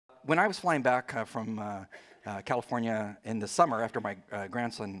when I was flying back from California in the summer after my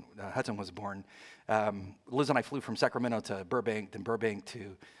grandson Hudson was born, Liz and I flew from Sacramento to Burbank, then Burbank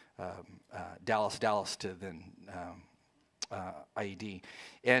to Dallas to then IED.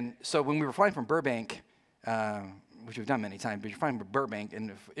 And so when we were flying from Burbank, which we've done many times, but you're flying from Burbank,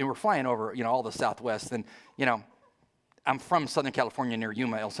 and we're flying over, all the Southwest, then, I'm from Southern California near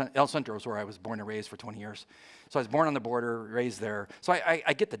Yuma. El Centro is where I was born and raised for 20 years. So I was born on the border, raised there. So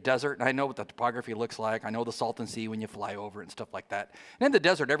I get the desert, and I know what the topography looks like. I know the Salton Sea when you fly over and stuff like that. And in the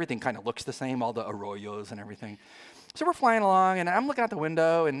desert, everything kind of looks the same, all the arroyos and everything. So we're flying along, and I'm looking out the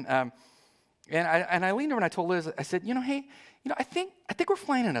window, and I leaned over and I told Liz, I said, hey, I think we're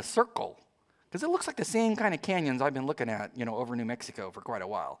flying in a circle, because it looks like the same kind of canyons I've been looking at, over New Mexico for quite a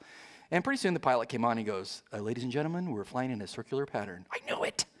while. And pretty soon the pilot came on, he goes, ladies and gentlemen, we're flying in a circular pattern. I knew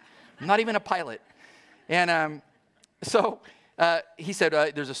it. I'm not even a pilot. And so he said,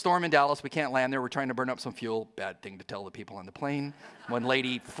 there's a storm in Dallas. We can't land there. We're trying to burn up some fuel. Bad thing to tell the people on the plane. One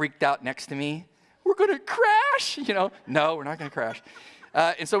lady freaked out next to me. We're going to crash. No, we're not going to crash.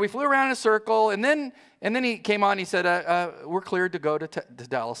 And so we flew around in a circle. And then he came on. He said, we're cleared to go to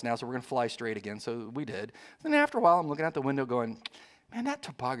Dallas now, so we're going to fly straight again. So we did. And then after a while, I'm looking out the window going, man, that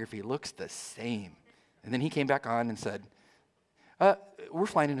topography looks the same. And then he came back on and said, we're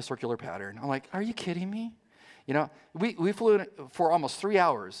flying in a circular pattern. I'm like, are you kidding me? We flew for almost 3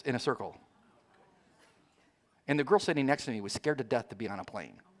 hours in a circle. And the girl sitting next to me was scared to death to be on a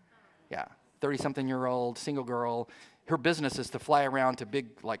plane. Yeah, 30-something-year-old, single girl. Her business is to fly around to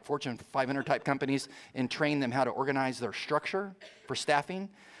big, like Fortune 500 type companies and train them how to organize their structure for staffing.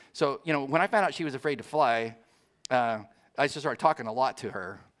 So, when I found out she was afraid to fly, I just started talking a lot to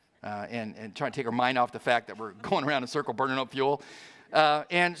her and trying to take her mind off the fact that we're going around in a circle burning up fuel.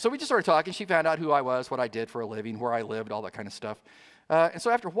 And so we just started talking. She found out who I was, what I did for a living, where I lived, all that kind of stuff. And so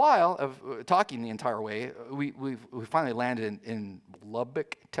after a while of talking the entire way, we finally landed in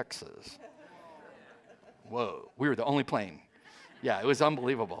Lubbock, Texas. Whoa, we were the only plane. Yeah, it was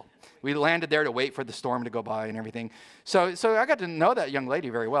unbelievable. We landed there to wait for the storm to go by and everything. So I got to know that young lady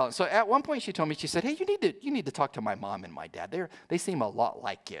very well. So at one point she told me, she said, hey, you need to talk to my mom and my dad. They seem a lot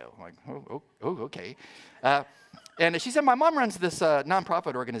like you. I'm like, oh okay. And she said, my mom runs this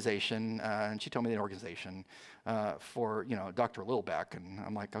nonprofit organization, and she told me the organization for Dr. Littleback. And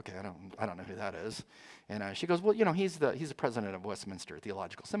I'm like, okay, I don't know who that is. And she goes, well, he's the president of Westminster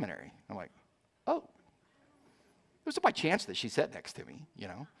Theological Seminary. I'm like, oh. It was by chance that she sat next to me,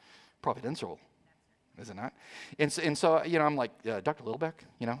 providential, is it not? And so I'm like, Dr. Littleback,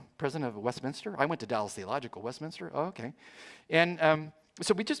 president of Westminster. I went to Dallas Theological, Westminster. Oh, okay. And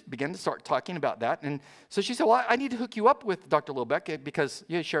so we just began to start talking about that. And so she said, well, I need to hook you up with Dr. Littleback because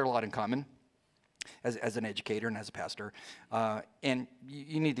you share a lot in common as an educator and as a pastor. And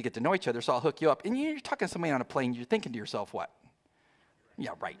you need to get to know each other, so I'll hook you up. And you're talking to somebody on a plane, you're thinking to yourself, what?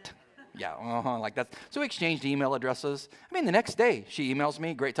 Yeah, right. Yeah, like that. So we exchanged email addresses. The next day, she emails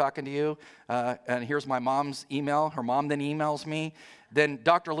me, great talking to you. And here's my mom's email. Her mom then emails me. Then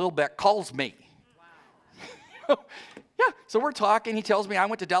Dr. Littleback calls me. Wow. Yeah, so we're talking. He tells me I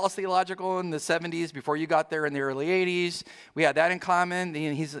went to Dallas Theological in the 70s before you got there in the early 80s. We had that in common.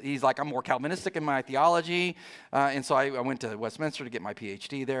 He's like, I'm more Calvinistic in my theology. And so I went to Westminster to get my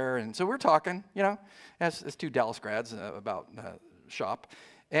PhD there. And so we're talking, as two Dallas grads about shop.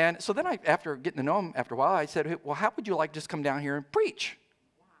 And so then after getting to know him after a while, I said, hey, well, how would you like to just come down here and preach?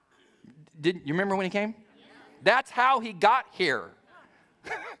 You remember when he came? Yeah. That's how he got here.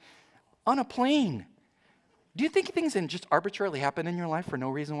 On a plane. Do you think things can just arbitrarily happen in your life for no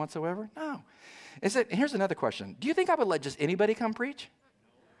reason whatsoever? No. Here's another question. Do you think I would let just anybody come preach?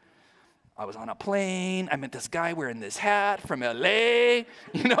 I was on a plane. I met this guy wearing this hat from LA,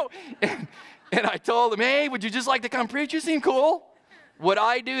 and I told him, hey, would you just like to come preach? You seem cool. Would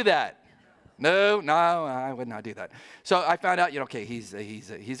I do that? No, I would not do that. So I found out, okay, he's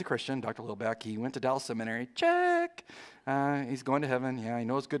a Christian, Dr. Littleback. He went to Dallas Seminary. Check. He's going to heaven. Yeah, he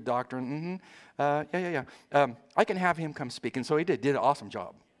knows good doctrine. Yeah. I can have him come speak. And so he did an awesome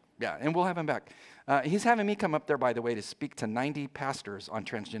job. Yeah, and we'll have him back. He's having me come up there, by the way, to speak to 90 pastors on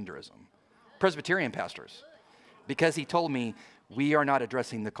transgenderism, Presbyterian pastors, because he told me we are not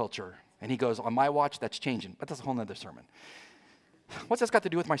addressing the culture. And he goes, on my watch, that's changing. But that's a whole nother sermon. What's this got to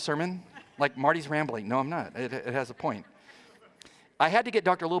do with my sermon? Like Marty's rambling. No, I'm not. It has a point. I had to get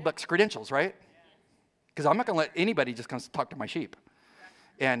Dr. Littleback's credentials, right? Because I'm not going to let anybody just come talk to my sheep.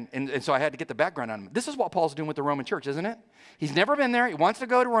 And so I had to get the background on him. This is what Paul's doing with the Roman church, isn't it? He's never been there. He wants to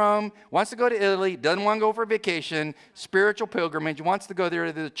go to Rome, wants to go to Italy, doesn't want to go for vacation, spiritual pilgrimage, wants to go there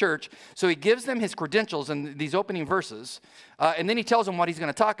to the church. So he gives them his credentials in these opening verses, and then he tells them what he's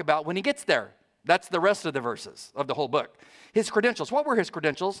going to talk about when he gets there. That's the rest of the verses of the whole book. His credentials. What were his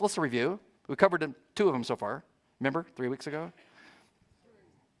credentials? Let's review. We covered 2 of them so far. Remember, 3 weeks ago?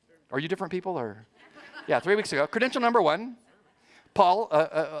 Are you different people? Or yeah, 3 weeks ago. Credential number 1. Paul,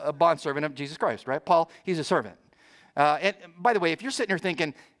 a bondservant of Jesus Christ, right? Paul, he's a servant. And by the way, if you're sitting here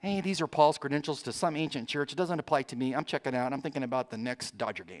thinking, hey, these are Paul's credentials to some ancient church, it doesn't apply to me, I'm checking out, I'm thinking about the next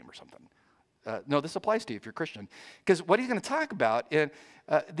Dodger game or something. No, this applies to you if you're a Christian. Because what he's going to talk about,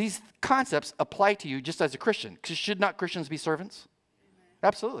 these concepts apply to you just as a Christian. Because should not Christians be servants?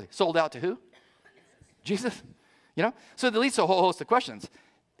 Absolutely. Sold out to who? Jesus. You know? So that leads to a whole host of questions.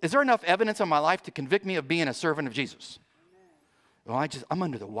 Is there enough evidence in my life to convict me of being a servant of Jesus? Well, I'm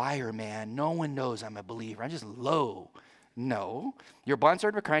under the wire, man. No one knows I'm a believer. I'm just low. No. You're a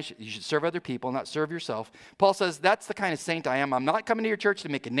bondservant of Christ. You should serve other people, not serve yourself. Paul says, that's the kind of saint I am. I'm not coming to your church to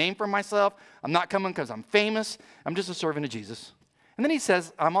make a name for myself. I'm not coming because I'm famous. I'm just a servant of Jesus. And then he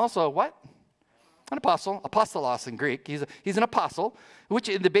says, I'm also what? An apostle. Apostolos in Greek. He's an apostle, which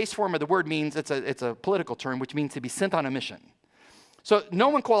in the base form of the word means, it's a political term, which means to be sent on a mission. So no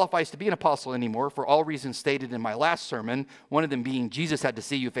one qualifies to be an apostle anymore for all reasons stated in my last sermon, one of them being Jesus had to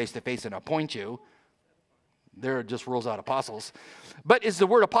see you face to face and appoint you. There just rules out apostles. But is the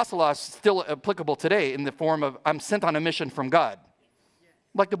word apostolos still applicable today in the form of I'm sent on a mission from God?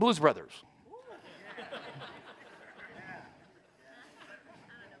 Like the Blues Brothers.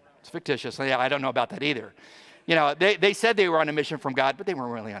 It's fictitious. Yeah, I don't know about that either. You know, they said they were on a mission from God, but they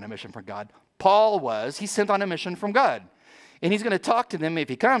weren't really on a mission from God. Paul was. He's sent on a mission from God. And he's going to talk to them, if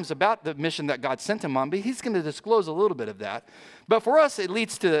he comes, about the mission that God sent him on. But he's going to disclose a little bit of that. But for us, it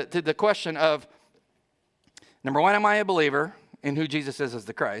leads to the question of, number 1, am I a believer in who Jesus is as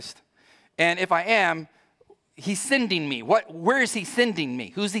the Christ? And if I am, he's sending me. Where is he sending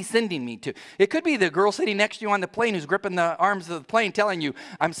me? Who's he sending me to? It could be the girl sitting next to you on the plane who's gripping the arms of the plane telling you,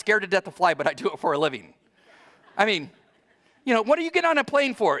 I'm scared to death to fly, but I do it for a living. I mean, you know, what are you getting on a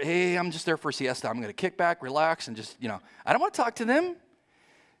plane for? Hey, I'm just there for a siesta. I'm going to kick back, relax, and just, I don't want to talk to them.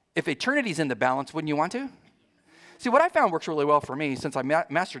 If eternity's in the balance, wouldn't you want to? See, what I found works really well for me, since I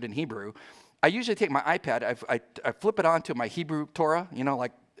mastered in Hebrew, I usually take my iPad, I flip it onto my Hebrew Torah,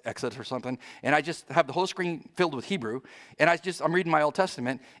 like Exodus or something, and I just have the whole screen filled with Hebrew, and I'm reading my Old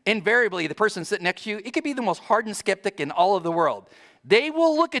Testament. Invariably, the person sitting next to you, it could be the most hardened skeptic in all of the world. They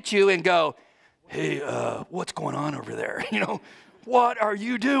will look at you and go, hey, what's going on over there? What are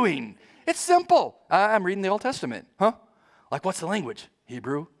you doing? It's simple. I'm reading the Old Testament. Huh? Like, what's the language?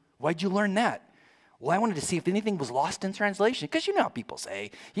 Hebrew. Why'd you learn that? Well, I wanted to see if anything was lost in translation. Because you know how people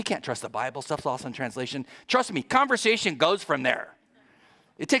say, you can't trust the Bible, stuff's lost in translation. Trust me, conversation goes from there.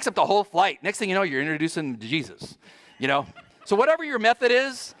 It takes up the whole flight. Next thing you know, you're introducing them to Jesus. So whatever your method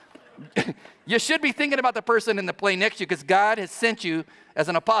is, you should be thinking about the person in the plane next to you because God has sent you as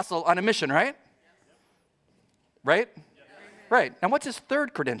an apostle on a mission, right? Right? Right. Now, what's his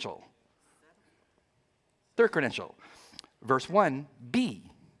third credential? Third credential. Verse 1b.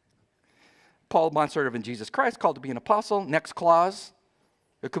 Paul, bondservant of Jesus Christ, called to be an apostle. Next clause.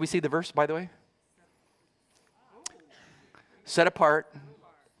 Could we see the verse, by the way? Set apart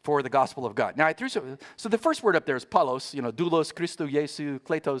for the gospel of God. Now, I threw so the first word up there is Paulos, doulos, Christou, Jesu,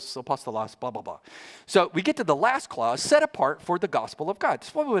 kletos, apostolos, blah, blah, blah. So we get to the last clause, set apart for the gospel of God.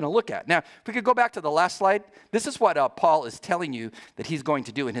 That's what we're going to look at. Now, if we could go back to the last slide, this is what Paul is telling you that he's going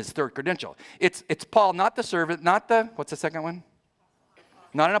to do in his third credential. It's Paul, not the servant, not the, what's the second one?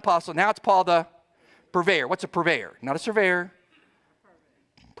 Not an apostle. Now it's Paul the purveyor. What's a purveyor? Not a surveyor.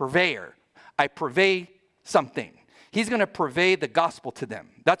 Purveyor. I purvey something. He's going to purvey the gospel to them.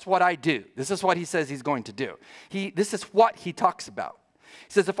 That's what I do. This is what he says he's going to do. This is what he talks about.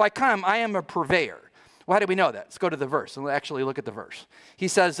 He says, if I come, I am a purveyor. Well, how do we know that? Let's go to the verse and actually look at the verse. He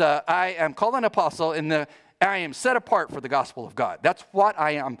says, I am called an apostle I am set apart for the gospel of God. That's what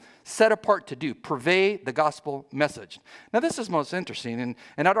I am set apart to do, purvey the gospel message. Now, this is most interesting.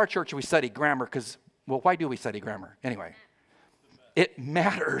 And at our church, we study grammar because, why do we study grammar? Anyway, it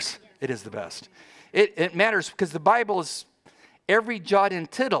matters. It is the best. It matters because the Bible is every jot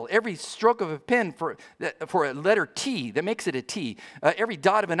and tittle, every stroke of a pen for a letter T that makes it a T. Every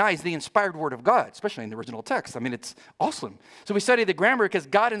dot of an I is the inspired word of God, especially in the original text. I mean, it's awesome. So we study the grammar because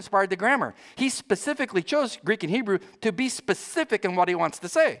God inspired the grammar. He specifically chose Greek and Hebrew to be specific in what he wants to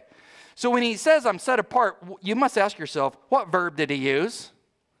say. So when he says, I'm set apart, you must ask yourself, what verb did he use?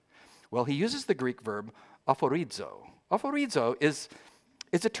 Well, he uses the Greek verb aphorizo. Aphorizo is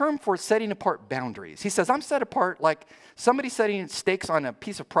It's a term for setting apart boundaries. He says, I'm set apart like somebody setting stakes on a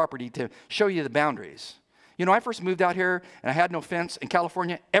piece of property to show you the boundaries. You know, I first moved out here, and I had no fence. In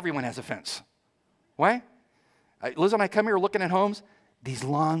California, everyone has a fence. Why? Liz and I come here looking at homes. These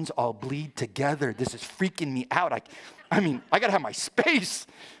lawns all bleed together. This is freaking me out. I mean, I got to have my space.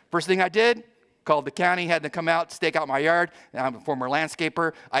 First thing I did, called the county, had them come out, stake out my yard. I'm a former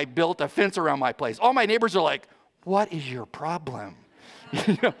landscaper. I built a fence around my place. All my neighbors are like, what is your problem?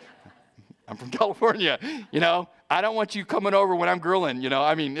 You know, I'm from California. You know, I don't want you coming over when I'm grilling. You know,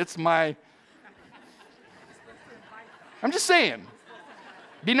 I mean, it's my... I'm just saying.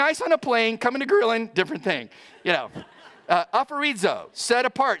 Be nice on a plane, coming to grilling, different thing. You know, aphorizo, set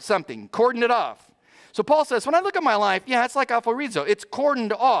apart something, cordon it off. So Paul says, when I look at my life, yeah, it's like aphorizo. It's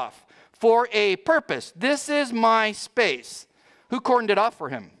cordoned off for a purpose. This is my space. Who cordoned it off for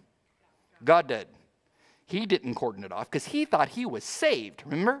him? God did. He didn't cordon it off because he thought he was saved.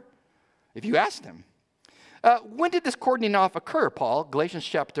 Remember? If you asked him. When did this cordoning off occur, Paul? Galatians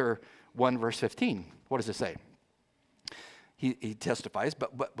chapter 1, verse 15. What does it say? He testifies,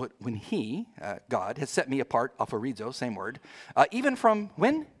 but when he, God, has set me apart, aphorizo, same word, even from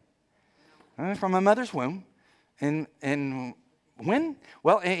when? From my mother's womb. And when?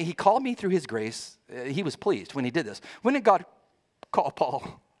 Well, he called me through his grace. He was pleased when he did this. When did God call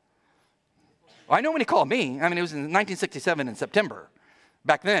Paul? Well, I know when he called me. I mean, it was in 1967 in September.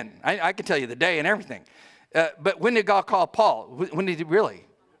 Back then. I can tell you the day and everything. But when did God call Paul? When did he really?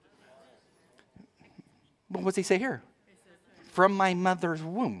 What does he say here? From my mother's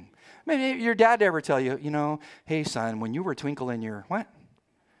womb. I mean, your dad ever tell you, you know, hey, son, when you were a twinkle in your, what?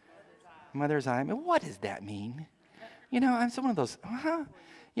 Mother's eye. I mean, what does that mean? You know, I'm one of those,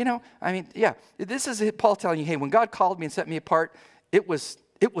 You know, I mean, yeah. This is Paul telling you, hey, when God called me and set me apart, it was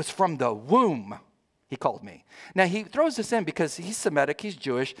from the womb he called me. Now, he throws this in because he's Semitic, he's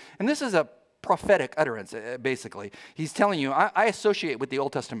Jewish, and this is a prophetic utterance, basically. He's telling you, I associate with the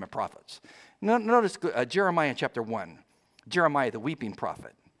Old Testament prophets. Notice Jeremiah chapter 1. Jeremiah, the weeping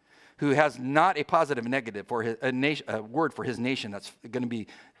prophet, who has not a positive negative for a word for his nation that's going to be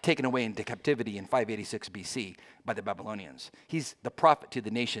taken away into captivity in 586 BC by the Babylonians. He's the prophet to the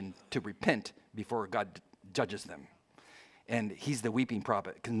nation to repent before God judges them. And he's the weeping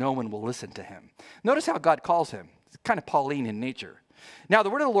prophet because no one will listen to him. Notice how God calls him. It's kind of Pauline in nature. Now the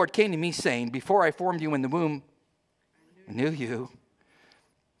word of the Lord came to me saying, before I formed you in the womb, I knew you.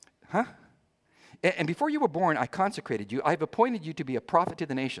 Huh? And before you were born, I consecrated you. I've appointed you to be a prophet to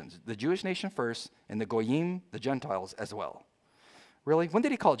the nations, the Jewish nation first, and the Goyim, the Gentiles, as well. Really? When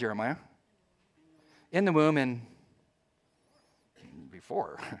did he call Jeremiah? In the womb and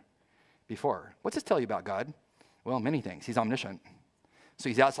before. Before. What's this tell you about God? Well, many things. He's omniscient. So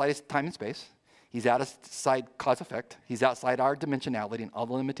he's outside his time and space. He's outside cause-effect. He's outside our dimensionality and all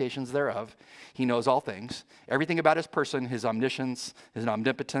the limitations thereof. He knows all things. Everything about his person, his omniscience, his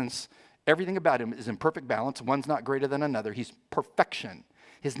omnipotence, everything about him is in perfect balance. One's not greater than another. He's perfection.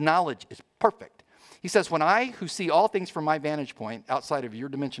 His knowledge is perfect. He says, when I, who see all things from my vantage point, outside of your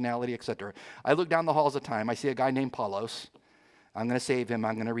dimensionality, etc., I look down the halls of time, I see a guy named Paulos. I'm going to save him.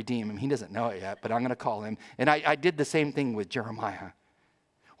 I'm going to redeem him. He doesn't know it yet, but I'm going to call him. And I did the same thing with Jeremiah.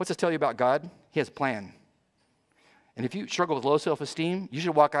 What's this tell you about God? He has a plan. And if you struggle with low self-esteem, you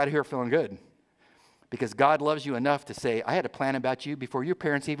should walk out of here feeling good. Because God loves you enough to say, I had a plan about you before your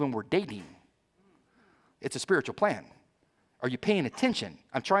parents even were dating. It's a spiritual plan. Are you paying attention?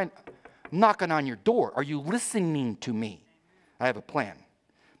 I'm knocking on your door. Are you listening to me? I have a plan.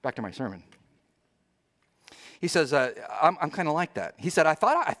 Back to my sermon. He says, I'm kind of like that. He said, I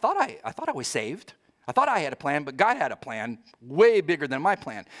thought I was saved. I thought I had a plan, but God had a plan way bigger than my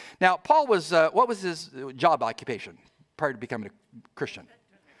plan. Now, Paul was, what was his job occupation prior to becoming a Christian?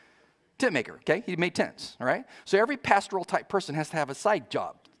 Tent maker, okay? He made tents, all right? So every pastoral type person has to have a side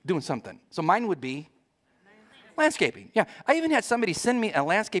job doing something. So mine would be landscaping. Yeah, I even had somebody send me a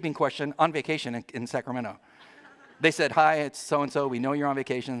landscaping question on vacation in Sacramento. They said, hi, it's so-and-so. We know you're on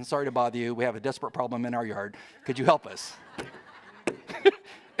vacation. Sorry to bother you. We have a desperate problem in our yard. Could you help us?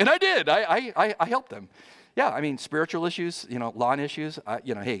 And I did. I helped them. Yeah, I mean, spiritual issues, lawn issues.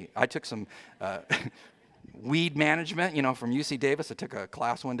 Hey, I took some weed management, from UC Davis. I took a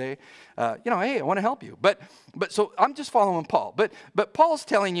class one day. Hey, I want to help you. But so I'm just following Paul. But Paul's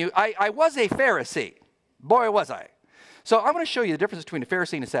telling you, I was a Pharisee. Boy, was I. So I'm going to show you the difference between a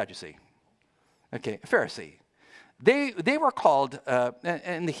Pharisee and a Sadducee. Okay, a Pharisee. They were called,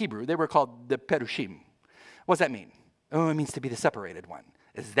 in the Hebrew, they were called the Perushim. What does that mean? Oh, it means to be the separated one.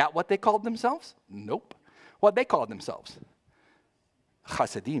 Is that what they called themselves? Nope. What they called themselves?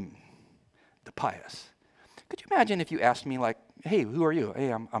 Chassidim, the pious. Could you imagine if you asked me, like, hey, who are you?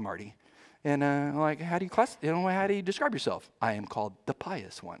 Hey, I'm Marty. And I'm like, how do you describe yourself? I am called the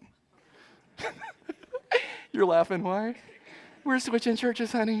pious one. You're laughing, why? We're switching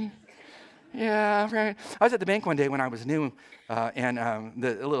churches, honey. Yeah, right. I was at the bank one day when I was new, and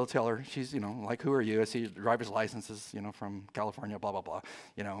the little teller, she's, like, who are you? I see your driver's licenses, from California, blah, blah, blah.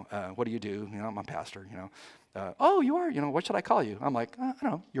 What do you do? I'm a pastor, oh, you are? What should I call you? I'm like, I don't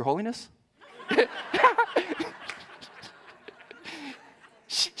know, Your Holiness?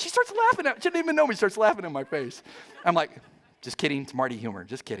 She starts laughing she didn't even know me, starts laughing in my face. I'm like, just kidding, it's Marty humor,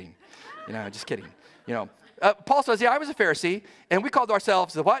 just kidding. Just kidding. Paul says, I was a Pharisee, and we called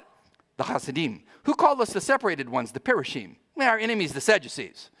ourselves the what? The Hasidim. Who called us the separated ones, the Perishim? Our enemies, the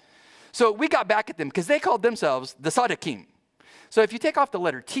Sadducees. So we got back at them because they called themselves the Sadiqim. So if you take off the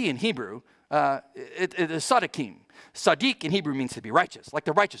letter T in Hebrew, it is Sadiqim. Sadiq in Hebrew means to be righteous, like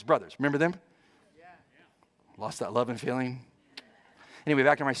the righteous brothers. Remember them? Yeah. Lost that love and feeling? Anyway,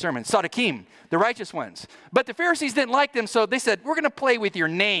 back to my sermon. Sadiqim, the righteous ones. But the Pharisees didn't like them, so they said, we're going to play with your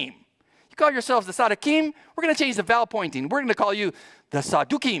name. You call yourselves the Sadiqim, we're going to change the vowel pointing. We're going to call you the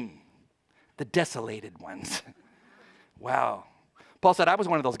Sadukim, the desolated ones. Wow. Paul said, I was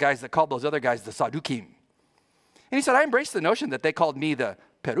one of those guys that called those other guys the Sadukim. And he said, I embraced the notion that they called me the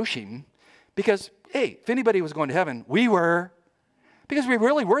Perushim because, hey, if anybody was going to heaven, we were. Because we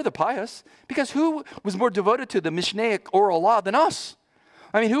really were the pious. Because who was more devoted to the Mishnaic oral law than us?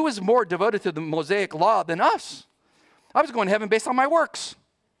 I mean, who was more devoted to the Mosaic law than us? I was going to heaven based on my works,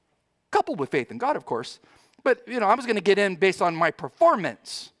 coupled with faith in God, of course. But, I was going to get in based on my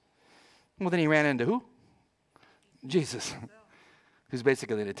performance. Well, then he ran into who? Jesus, who's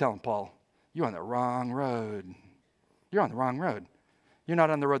basically going to tell him, Paul, you're on the wrong road. You're on the wrong road. You're not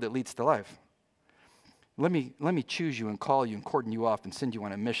on the road that leads to life. Let me choose you and call you and cordon you off and send you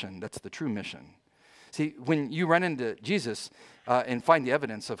on a mission. That's the true mission. See, when you run into Jesus and find the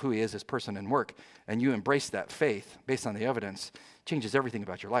evidence of who he is as person and work, and you embrace that faith based on the evidence, changes everything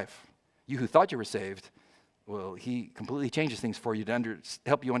about your life. You who thought you were saved, well, he completely changes things for you to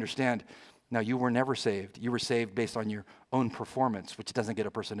help you understand, now you were never saved. You were saved based on your own performance, which doesn't get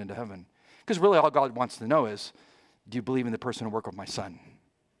a person into heaven. Because really all God wants to know is, do you believe in the person and work of my son?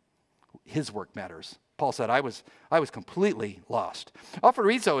 His work matters. Paul said, I was completely lost.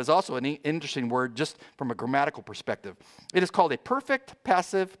 Aphorizo is also an interesting word just from a grammatical perspective. It is called a perfect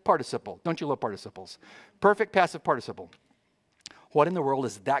passive participle. Don't you love participles? Perfect passive participle. What in the world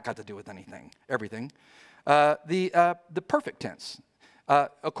has that got to do with anything? Everything. The perfect tense.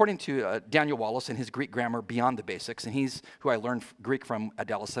 According to Daniel Wallace in his Greek grammar, Beyond the Basics, and he's who I learned Greek from at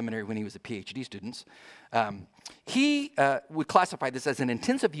Dallas Seminary when he was a PhD student, he would classify this as an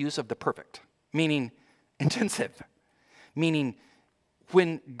intensive use of the perfect, meaning intensive, meaning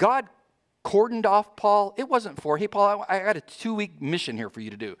when God cordoned off Paul, it wasn't for, hey, Paul, I got a 2-week mission here for you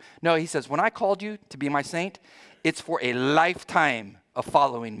to do. No, he says, when I called you to be my saint, it's for a lifetime of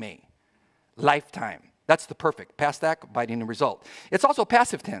following me. Lifetime. That's the perfect. Past act, abiding the result. It's also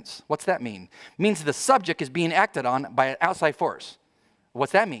passive tense. What's that mean? It means the subject is being acted on by an outside force.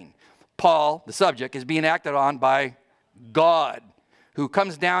 What's that mean? Paul, the subject, is being acted on by God, who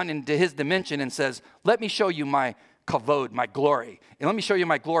comes down into his dimension and says, let me show you my kavod, my glory. And let me show you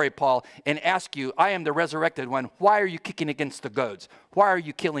my glory, Paul, and ask you, I am the resurrected one. Why are you kicking against the goads? Why are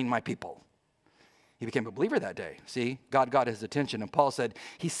you killing my people? He became a believer that day. See, God got his attention. And Paul said,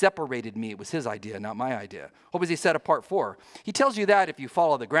 he separated me. It was his idea, not my idea. What was he set apart for? He tells you that if you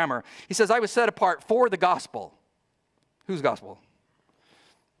follow the grammar. He says, I was set apart for the gospel. Whose gospel?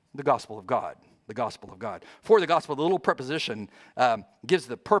 The gospel of God. The gospel of God. For the gospel, the little preposition gives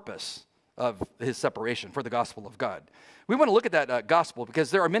the purpose of his separation, for the gospel of God. We want to look at that gospel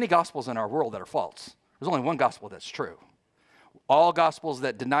because there are many gospels in our world that are false. There's only one gospel that's true. All gospels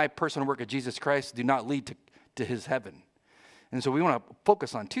that deny person and work of Jesus Christ do not lead to his heaven. And so we want to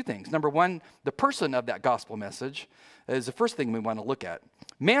focus on 2 things. Number 1, the person of that gospel message is the first thing we want to look at.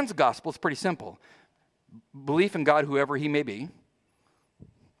 Man's gospel is pretty simple. Belief in God, whoever he may be,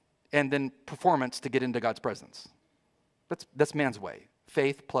 and then performance to get into God's presence. That's man's way.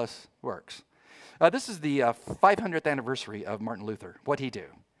 Faith plus works. This is the 500th anniversary of Martin Luther. What'd he do?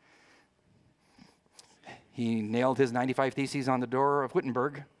 He nailed his 95 Theses on the door of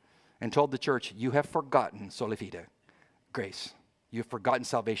Wittenberg and told the church, you have forgotten sola fide, grace. You have forgotten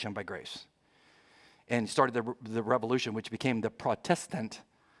salvation by grace. And started the revolution, which became the Protestant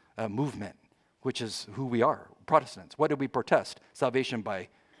movement, which is who we are, Protestants. What did we protest? Salvation by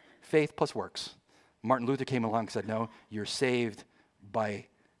faith plus works. Martin Luther came along and said, no, you're saved by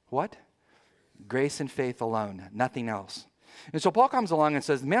what? Grace and faith alone, nothing else. And so Paul comes along and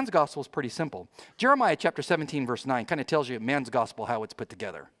says, man's gospel is pretty simple. Jeremiah chapter 17, verse 9 kind of tells you man's gospel, how it's put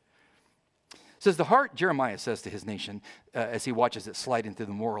together. It says, the heart, Jeremiah says to his nation, as he watches it slide into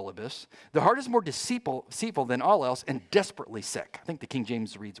the moral abyss, the heart is more deceitful than all else and desperately sick. I think the King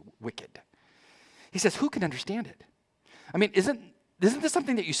James reads wicked. He says, who can understand it? I mean, isn't this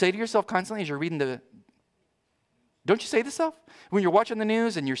something that you say to yourself constantly as you're reading don't you say this stuff? When you're watching the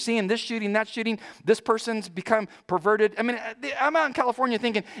news and you're seeing this shooting, that shooting, this person's become perverted. I mean, I'm out in California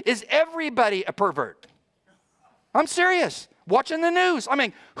thinking, is everybody a pervert? I'm serious. Watching the news. I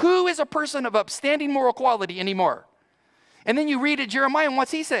mean, who is a person of upstanding moral quality anymore? And then you read it, Jeremiah, and what's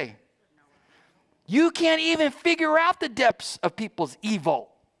he say? You can't even figure out the depths of people's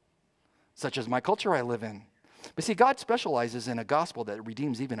evil, such as my culture I live in. But see, God specializes in a gospel that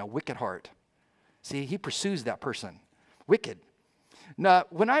redeems even a wicked heart. See, he pursues that person. Wicked. Now,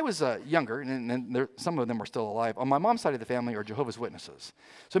 when I was younger, and some of them are still alive, on my mom's side of the family are Jehovah's Witnesses.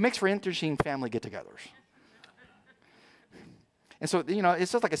 So it makes for interesting family get-togethers. And so,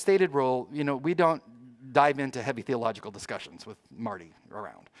 it's just like a stated rule, we don't dive into heavy theological discussions with Marty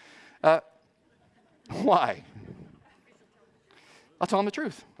around. Why? I'll tell him the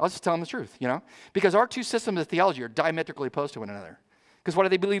truth. I'll just tell him the truth, Because our two systems of theology are diametrically opposed to one another. Because what do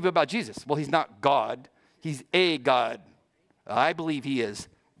they believe about Jesus? Well, he's not God. He's a God. I believe he is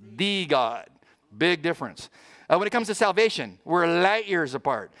the God. Big difference. When it comes to salvation, we're light years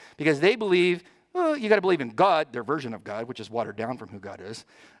apart. Because they believe, well, you got to believe in God, their version of God, which is watered down from who God is,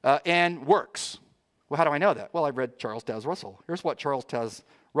 and works. Well, how do I know that? Well, I read Charles Taze Russell. Here's what Charles Taze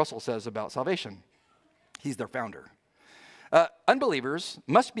Russell says about salvation. He's their founder. Unbelievers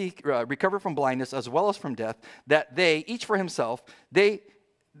must be recovered from blindness as well as from death, that they, each for himself,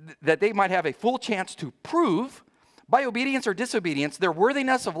 that they might have a full chance to prove, by obedience or disobedience, their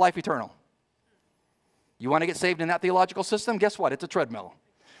worthiness of life eternal. You want to get saved in that theological system? Guess what? It's a treadmill.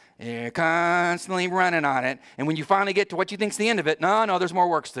 You're constantly running on it. And when you finally get to what you think's the end of it, no, there's more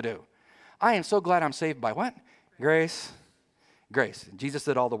works to do. I am so glad I'm saved by what? Grace. Grace. Jesus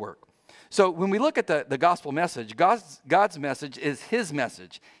did all the work. So when we look at the gospel message, God's message is his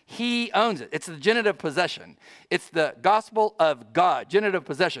message. He owns it. It's the genitive possession. It's the gospel of God, genitive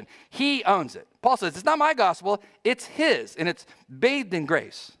possession. He owns it. Paul says, it's not my gospel, it's his, and it's bathed in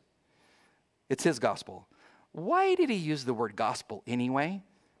grace. It's his gospel. Why did he use the word gospel anyway?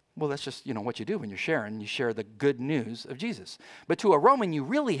 Well, that's just, what you do when you're sharing. You share the good news of Jesus. But to a Roman, you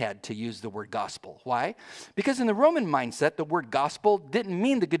really had to use the word gospel. Why? Because in the Roman mindset, the word gospel didn't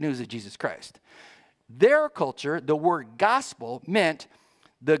mean the good news of Jesus Christ. Their culture, the word gospel meant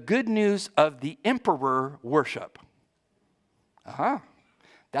the good news of the emperor worship.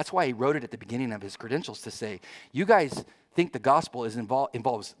 That's why he wrote it at the beginning of his credentials to say, you guys think the gospel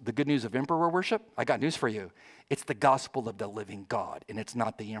involves the good news of emperor worship? I got news for you. It's the gospel of the living God, and it's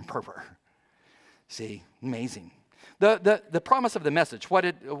not the emperor. See, amazing. The promise of the message.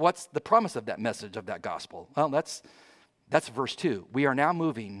 What's the promise of that message, of that gospel? Well, that's verse 2. We are now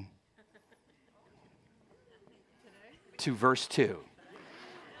moving to verse 2.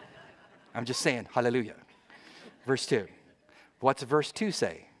 I'm just saying, hallelujah. Verse 2. What's verse 2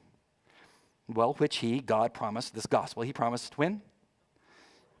 say? Well, which God promised, this gospel, he promised when?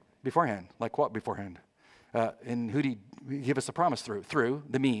 Beforehand. Like what beforehand? And who did he give us a promise through? Through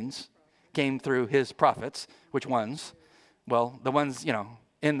the means, came through his prophets. Which ones? Well, the ones,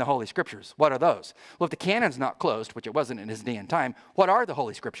 in the Holy Scriptures. What are those? Well, if the canon's not closed, which it wasn't in his day and time, what are the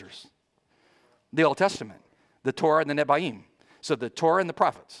Holy Scriptures? The Old Testament, the Torah and the Nebaim. So the Torah and the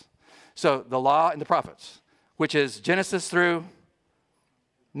prophets. So the law and the prophets, which is Genesis through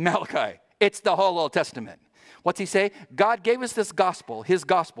Malachi. It's the whole Old Testament. What's he say? God gave us this gospel, his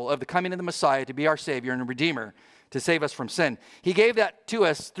gospel of the coming of the Messiah to be our Savior and Redeemer, to save us from sin. He gave that to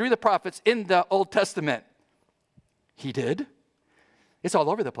us through the prophets in the Old Testament. He did. It's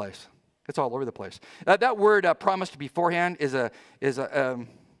all over the place. It's all over the place. That word promised beforehand is a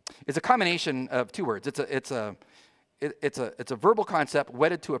combination of two words. It's a verbal concept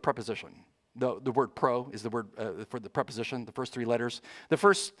wedded to a preposition. The word pro is the word for the preposition, the first three letters. The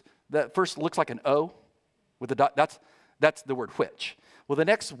first looks like an O with a dot. That's the word which. Well, the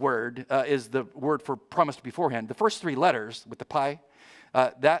next word is the word for promised beforehand. The first three letters with the pi,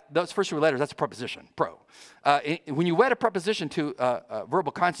 those first three letters, that's a preposition, pro. When you wed a preposition to a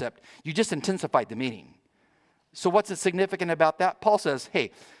verbal concept, you just intensified the meaning. So what's significant about that? Paul says,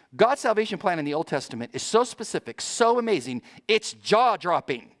 hey, God's salvation plan in the Old Testament is so specific, so amazing, it's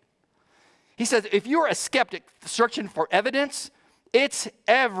jaw-dropping. He says, if you're a skeptic searching for evidence, it's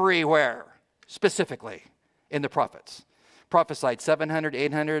everywhere, specifically in the prophets. prophesied 700,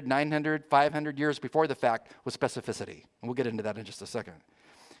 800, 900, 500 years before the fact with specificity. And we'll get into that in just a second.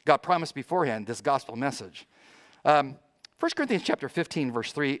 God promised beforehand this gospel message. 1 Corinthians chapter 15,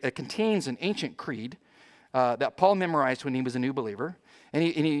 verse 3, it contains an ancient creed that Paul memorized when he was a new believer. And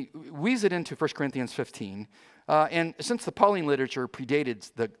he weaves it into 1 Corinthians 15. And since the Pauline literature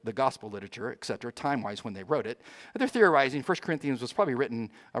predated the gospel literature, et cetera, time-wise when they wrote it, they're theorizing 1 Corinthians was probably written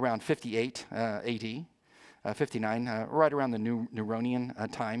around 58 AD, 59, right around the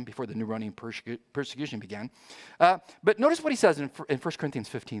Neronian time, before the Neronian persecution began. But notice what he says in 1 Corinthians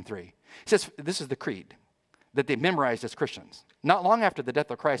 15:3. He says, this is the creed that they memorized as Christians. Not long after the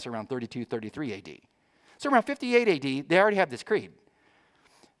death of Christ, around 32, 33 AD. So around 58 AD, they already have this creed.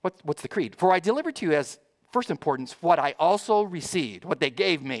 What's the creed? For I delivered to you as first importance what I also received, what they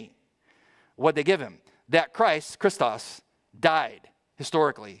gave me, what they give him. That Christ, Christos, died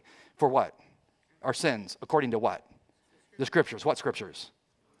historically for what? Our sins, according to what? The scriptures. What scriptures?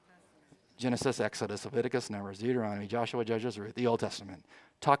 Genesis, Exodus, Leviticus, Numbers, Deuteronomy, Joshua, Judges, Ruth, the Old Testament.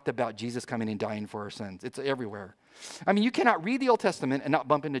 Talked about Jesus coming and dying for our sins. It's everywhere. I mean, you cannot read the Old Testament and not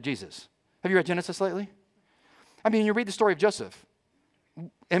bump into Jesus. Have you read Genesis lately? I mean, you read the story of Joseph.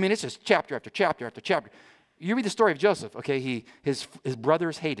 I mean, it's just chapter after chapter after chapter. You read the story of Joseph, okay, his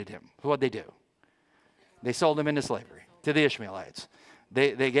brothers hated him. What'd they do? They sold him into slavery to the Ishmaelites.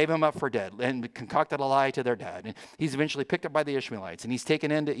 They gave him up for dead and concocted a lie to their dad. And he's eventually picked up by the Ishmaelites, and he's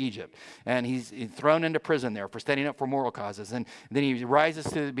taken into Egypt. And he's thrown into prison there for standing up for moral causes. And then he rises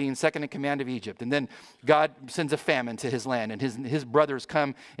to being second in command of Egypt. And then God sends a famine to his land, and his brothers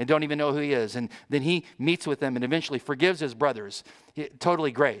come and don't even know who he is. And then he meets with them and eventually forgives his brothers,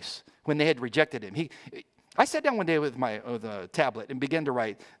 totally grace, when they had rejected him. I sat down one day with a tablet and began to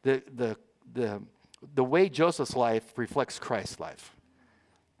write the way Joseph's life reflects Christ's life.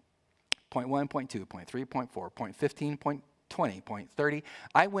 Point 1, point 2, point 3, point 4, point 15, point 20, point 30.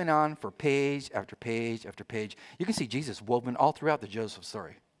 I went on for page after page after page. You can see Jesus woven all throughout the Joseph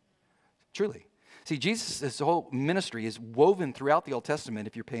story. Truly. See, Jesus' whole ministry is woven throughout the Old Testament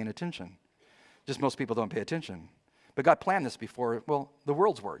if you're paying attention. Just most people don't pay attention. But God planned this before, well, the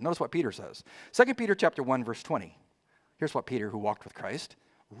world's word. Notice what Peter says. 2 Peter chapter 1, verse 20. Here's what Peter, who walked with Christ,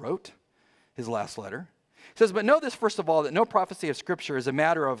 wrote his last letter. He says, but know this, first of all, that no prophecy of Scripture is a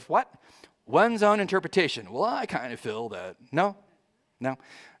matter of what? One's own interpretation. Well, I kind of feel that. No.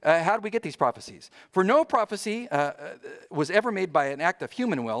 How do we get these prophecies? For no prophecy was ever made by an act of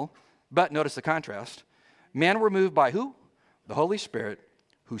human will, but notice the contrast. Men were moved by who? The Holy Spirit,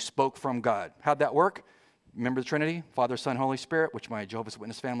 who spoke from God. How'd that work? Remember the Trinity? Father, Son, Holy Spirit, which my Jehovah's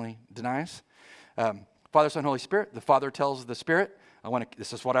Witness family denies. Father, Son, Holy Spirit. The Father tells the Spirit,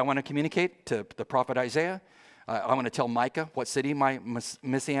 this is what I want to communicate to the prophet Isaiah. I want to tell Micah what city my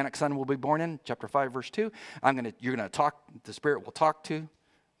messianic son will be born in. Chapter 5, verse 2. You're going to talk, the Spirit will talk to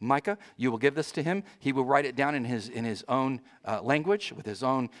Micah. You will give this to him. He will write it down in his own language, with his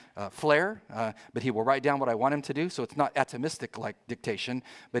own flair, but he will write down what I want him to do. So it's not atomistic like dictation,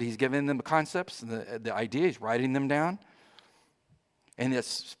 but he's giving them the concepts, the ideas, writing them down. And it's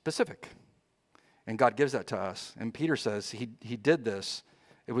specific. And God gives that to us. And Peter says he did this.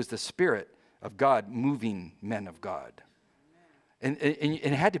 It was the Spirit of God moving men of God. And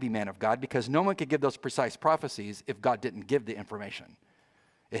it had to be men of God because no one could give those precise prophecies if God didn't give the information.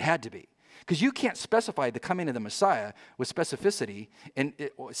 It had to be. Because you can't specify the coming of the Messiah with specificity in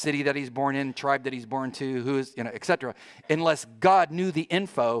city that he's born in, tribe that he's born to, who is, etc., unless God knew the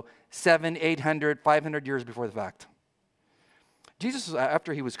info 700, 800, 500 years before the fact. Jesus,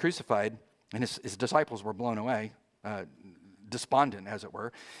 after he was crucified, and his disciples were blown away, despondent, as it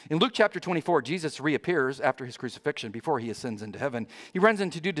were. In Luke chapter 24, Jesus reappears after his crucifixion, before he ascends into heaven. He runs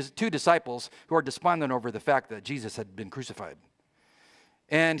into two disciples who are despondent over the fact that Jesus had been crucified.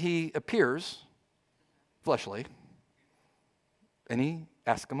 And he appears fleshly, and he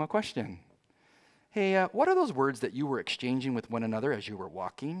asks them a question. Hey, what are those words that you were exchanging with one another as you were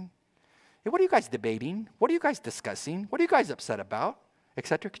walking? Hey, what are you guys debating? What are you guys discussing? What are you guys upset about?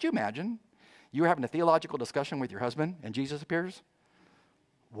 Etc. Could you imagine? You were having a theological discussion with your husband, and Jesus appears.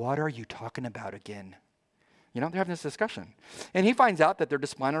 What are you talking about again? They're having this discussion. And he finds out that they're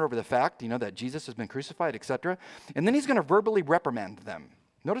despondent over the fact, that Jesus has been crucified, etc. And then he's going to verbally reprimand them.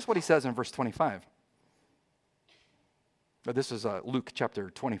 Notice what he says in verse 25. This is Luke chapter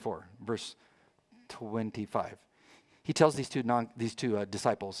 24, verse 25. He tells these two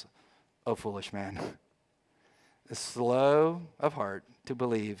disciples, "O foolish man, slow of heart to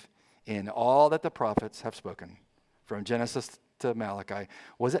believe in all that the prophets have spoken, from Genesis to Malachi.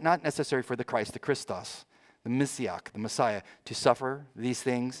 Was it not necessary for the Christ, the Christos, the Messiah, the Messiah, to suffer these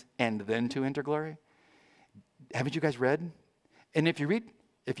things and then to enter glory?" Haven't you guys read And if you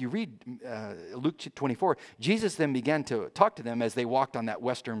read Luke 24, Jesus then began to talk to them as they walked on that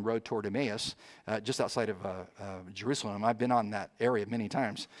western road toward Emmaus, just outside of Jerusalem. I've been on that area many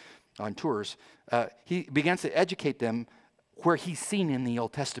times on tours. He begins to educate them where he's seen in the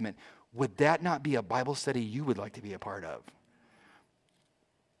Old Testament. Would that not be a Bible study you would like to be a part of?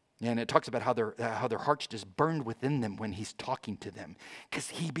 And it talks about how their hearts just burned within them when he's talking to them, because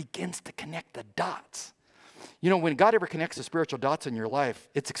he begins to connect the dots. You know, when God ever connects the spiritual dots in your life,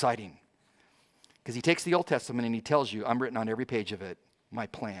 it's exciting. Because he takes the Old Testament and he tells you, I'm written on every page of it, my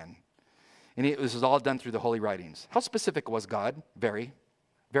plan. And this is all done through the Holy Writings. How specific was God? Very,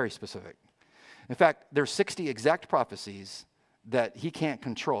 very specific. In fact, there's 60 exact prophecies that he can't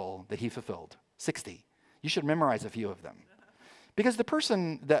control that he fulfilled. 60. You should memorize a few of them. Because the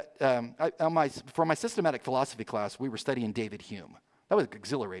person that, for my systematic philosophy class, we were studying David Hume. That was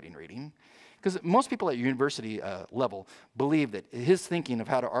exhilarating reading. Because most people at university level believe that his thinking of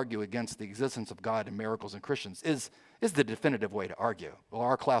how to argue against the existence of God and miracles and Christians is the definitive way to argue. Well,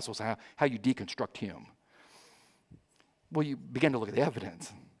 our class was how you deconstruct Hume. Well, you begin to look at the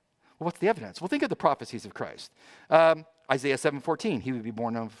evidence. Well, what's the evidence? Well, think of the prophecies of Christ. Isaiah 7:14, he would be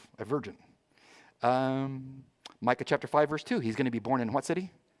born of a virgin. Micah chapter 5, verse 2, he's going to be born in what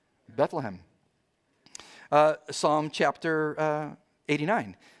city? Bethlehem. Psalm chapter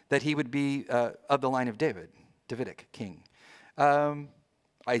 89, that he would be of the line of David, Davidic king.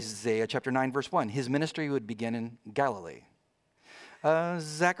 Isaiah chapter 9, verse 1, his ministry would begin in Galilee.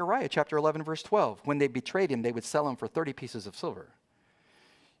 Zechariah chapter 11, verse 12, when they betrayed him, they would sell him for 30 pieces of silver.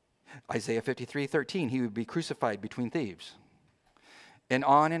 Isaiah 53:13, he would be crucified between thieves. And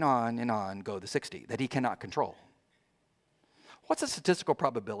on and on and on go the 60 that he cannot control. What's the statistical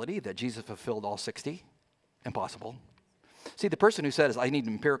probability that Jesus fulfilled all 60? Impossible. See, the person who says, I need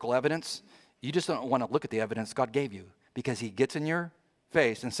empirical evidence, you just don't want to look at the evidence God gave you, because he gets in your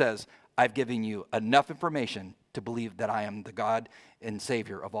face and says, I've given you enough information to believe that I am the God and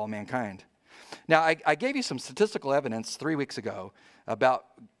Savior of all mankind. Now, I gave you some statistical evidence 3 weeks ago about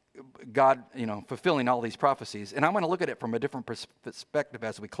God, fulfilling all these prophecies, and I want to look at it from a different perspective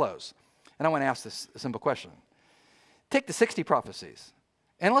as we close. And I want to ask this simple question. Take the 60 prophecies,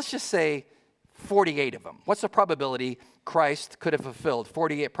 and let's just say 48 of them. What's the probability Christ could have fulfilled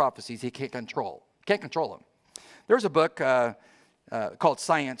 48 prophecies he can't control? Can't control them. There's a book called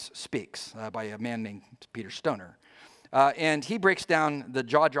Science Speaks by a man named Peter Stoner. And he breaks down the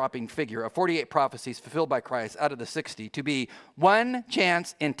jaw-dropping figure of 48 prophecies fulfilled by Christ out of the 60 to be 1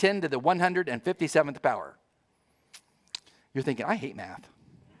 chance in 10 to the 157th power. You're thinking, I hate math.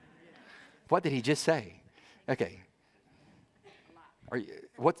 What did he just say? Okay.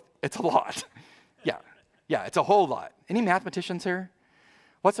 It's a lot. Yeah, it's a whole lot. Any mathematicians here?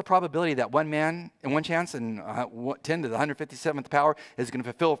 What's the probability that one man and 1 chance in 10 to the 157th power is going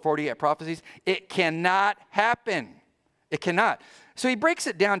to fulfill 48 prophecies? It cannot happen. It cannot. So he breaks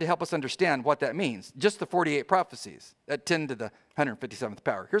it down to help us understand what that means. Just the 48 prophecies at 10 to the 157th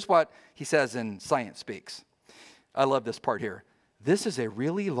power. Here's what he says in Science Speaks. I love this part here. This is a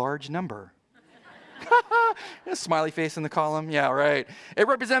really large number. A smiley face in the column. Yeah, right. It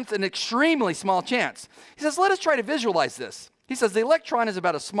represents an extremely small chance. He says, let us try to visualize this. He says, the electron is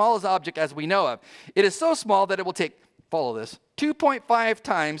about as small as object as we know of. It is so small that it will take, follow this, 2.5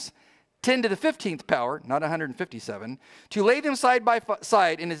 times 10 to the 15th power, not 157, to lay them side by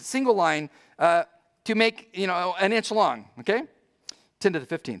side in a single line to make, an inch long, okay? 10 to the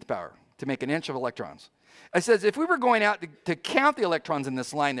 15th power, to make an inch of electrons. It says if we were going out to count the electrons in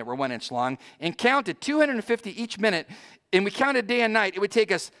this line that were 1 inch long and counted 250 each minute, and we counted day and night, it would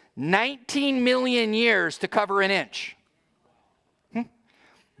take us 19 million years to cover an inch.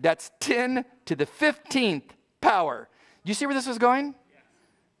 That's 10 to the 15th power. You see where this is going?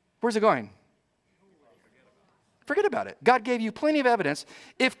 Where's it going? Forget about it. God gave you plenty of evidence.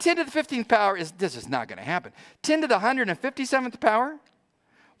 If 10 to the 15th power this is not going to happen. 10 to the 157th power,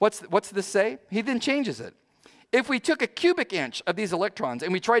 what's this say? He then changes it. If we took a cubic inch of these electrons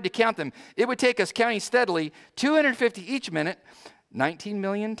and we tried to count them, it would take us counting steadily 250 each minute, 19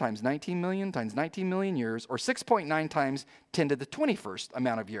 million times 19 million times 19 million years, or 6.9 times 10 to the 21st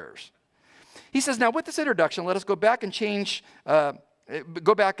amount of years. He says, now with this introduction, let us go back and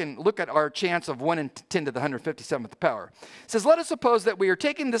go back and look at our chance of 1 in 10 to the 157th power. It says, let us suppose that we are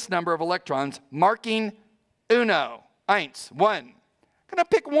taking this number of electrons, marking uno, eins, 1. I'm going to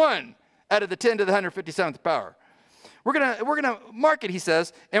pick 1 out of the 10 to the 157th power. We're gonna mark it, he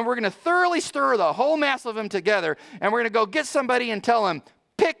says, and we're going to thoroughly stir the whole mass of them together, and we're going to go get somebody and tell them,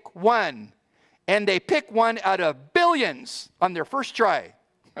 pick 1. And they pick 1 out of billions on their first try.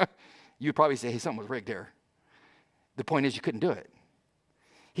 You'd probably say, hey, something was rigged there. The point is you couldn't do it.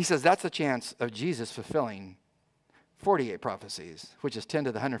 He says that's the chance of Jesus fulfilling 48 prophecies, which is 10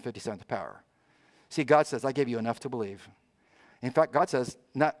 to the 157th power. See, God says, I gave you enough to believe. In fact, God says,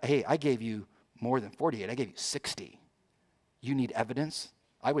 hey, I gave you more than 48. I gave you 60. You need evidence?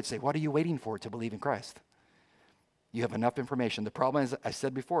 I would say, what are you waiting for to believe in Christ? You have enough information. The problem, as I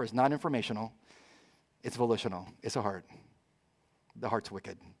said before, is not informational. It's volitional. It's a heart. The heart's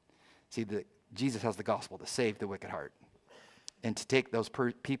wicked. See, Jesus has the gospel to save the wicked heart and to take those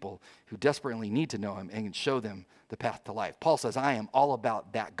people who desperately need to know him and show them the path to life. Paul says, I am all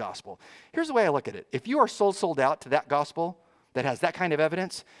about that gospel. Here's the way I look at it. If you are sold out to that gospel that has that kind of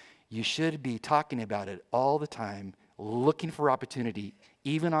evidence, you should be talking about it all the time, looking for opportunity,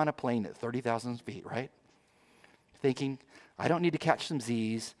 even on a plane at 30,000 feet, right? Thinking, I don't need to catch some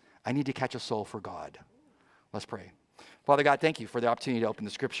Z's. I need to catch a soul for God. Let's pray. Father God, thank you for the opportunity to open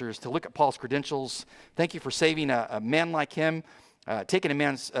the scriptures, to look at Paul's credentials. Thank you for saving a man like him, taking a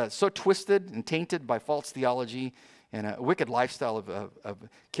man so twisted and tainted by false theology and a wicked lifestyle of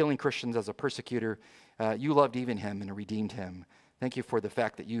killing Christians as a persecutor. You loved even him and redeemed him. Thank you for the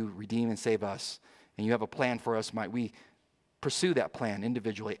fact that you redeem and save us, and you have a plan for us. Might we pursue that plan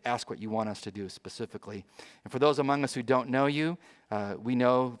individually, ask what you want us to do specifically. And for those among us who don't know you, we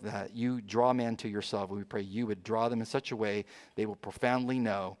know that you draw men to yourself. We pray you would draw them in such a way they will profoundly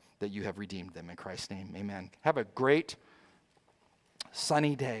know that you have redeemed them. In Christ's name, amen. Have a great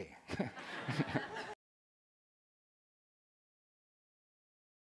sunny day.